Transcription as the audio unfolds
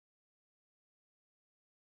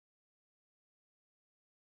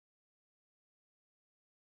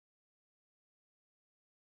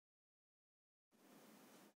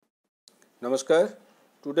Namaskar.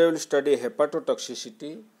 Today we will study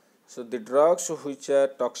hepatotoxicity. So the drugs which are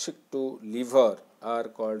toxic to liver are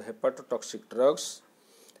called hepatotoxic drugs,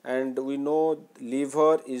 and we know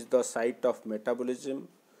liver is the site of metabolism.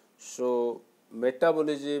 So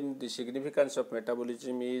metabolism, the significance of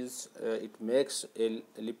metabolism is it makes a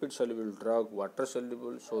lipid soluble drug water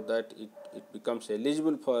soluble so that it becomes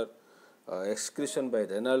eligible for excretion by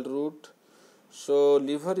renal route. So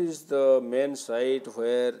liver is the main site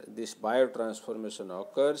where this biotransformation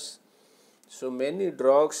occurs. So many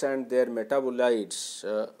drugs and their metabolites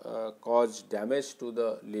cause damage to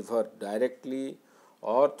the liver directly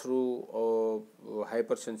or through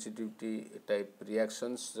hypersensitivity type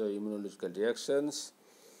reactions, immunological reactions,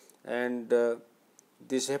 and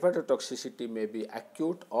this hepatotoxicity may be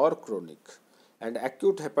acute or chronic. And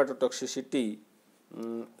acute hepatotoxicity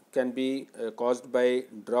can be caused by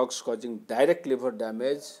drugs causing direct liver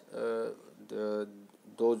damage,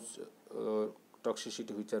 those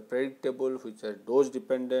toxicity which are predictable, which are dose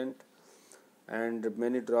dependent, and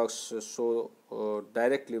many drugs show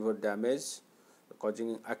direct liver damage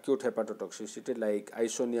causing acute hepatotoxicity like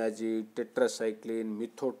isoniazid, tetracycline,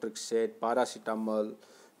 methotrexate, paracetamol,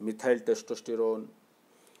 methyl testosterone.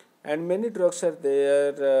 And many drugs are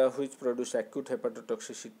there which produce acute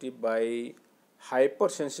hepatotoxicity by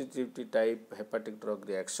hypersensitivity type hepatic drug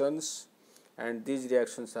reactions, and these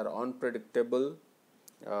reactions are unpredictable,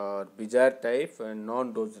 bizarre type and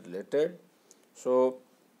non-dose related. So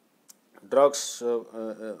drugs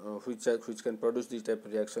which can produce these type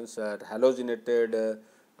of reactions are halogenated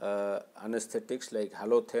anesthetics like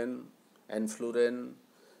halothane, enfluren,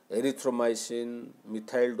 erythromycin,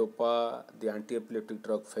 methyl dopa, the antiepileptic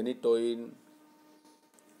drug phenytoin.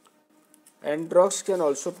 And drugs can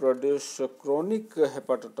also produce chronic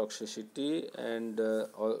hepatotoxicity, and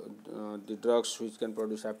the drugs which can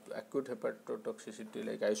produce acute hepatotoxicity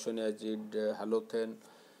like isoniazid, halothane,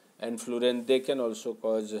 enfluren, they can also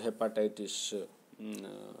cause hepatitis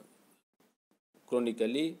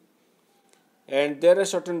chronically. And there are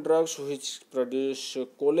certain drugs which produce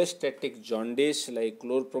cholestatic jaundice like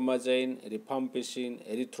chlorpromazine, rifampicin,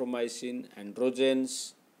 erythromycin,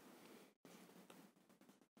 androgens.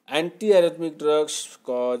 Antiarrhythmic drugs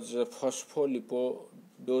cause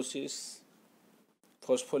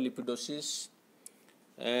phospholipidosis,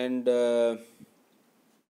 and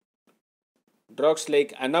drugs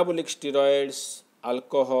like anabolic steroids,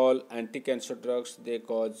 alcohol, anti-cancer drugs, they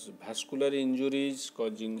cause vascular injuries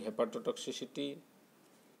causing hepatotoxicity,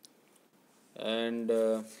 and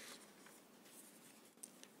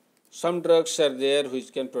some drugs are there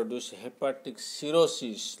which can produce hepatic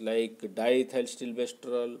cirrhosis like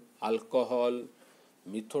diethylstilbestrol, alcohol,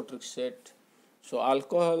 methotrexate. So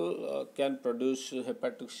alcohol can produce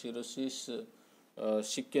hepatic cirrhosis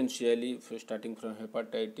sequentially starting from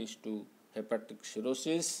hepatitis to hepatic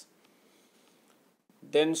cirrhosis.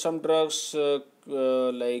 Then some drugs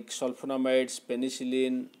like sulfonamides,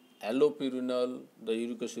 penicillin, allopurinol, the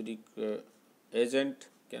uric acid agent,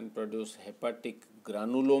 can produce hepatic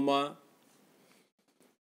granuloma.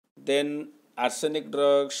 Then arsenic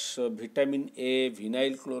drugs, vitamin A,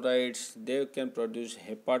 vinyl chlorides, they can produce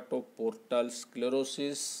hepatoportal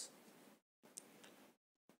sclerosis.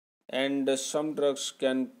 And some drugs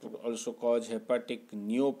can also cause hepatic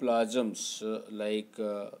neoplasms like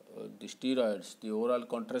the steroids, the oral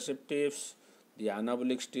contraceptives, the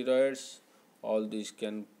anabolic steroids, all these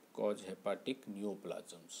can cause hepatic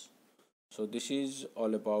neoplasms. So this is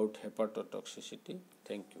all about hepatotoxicity.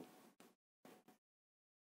 Thank you.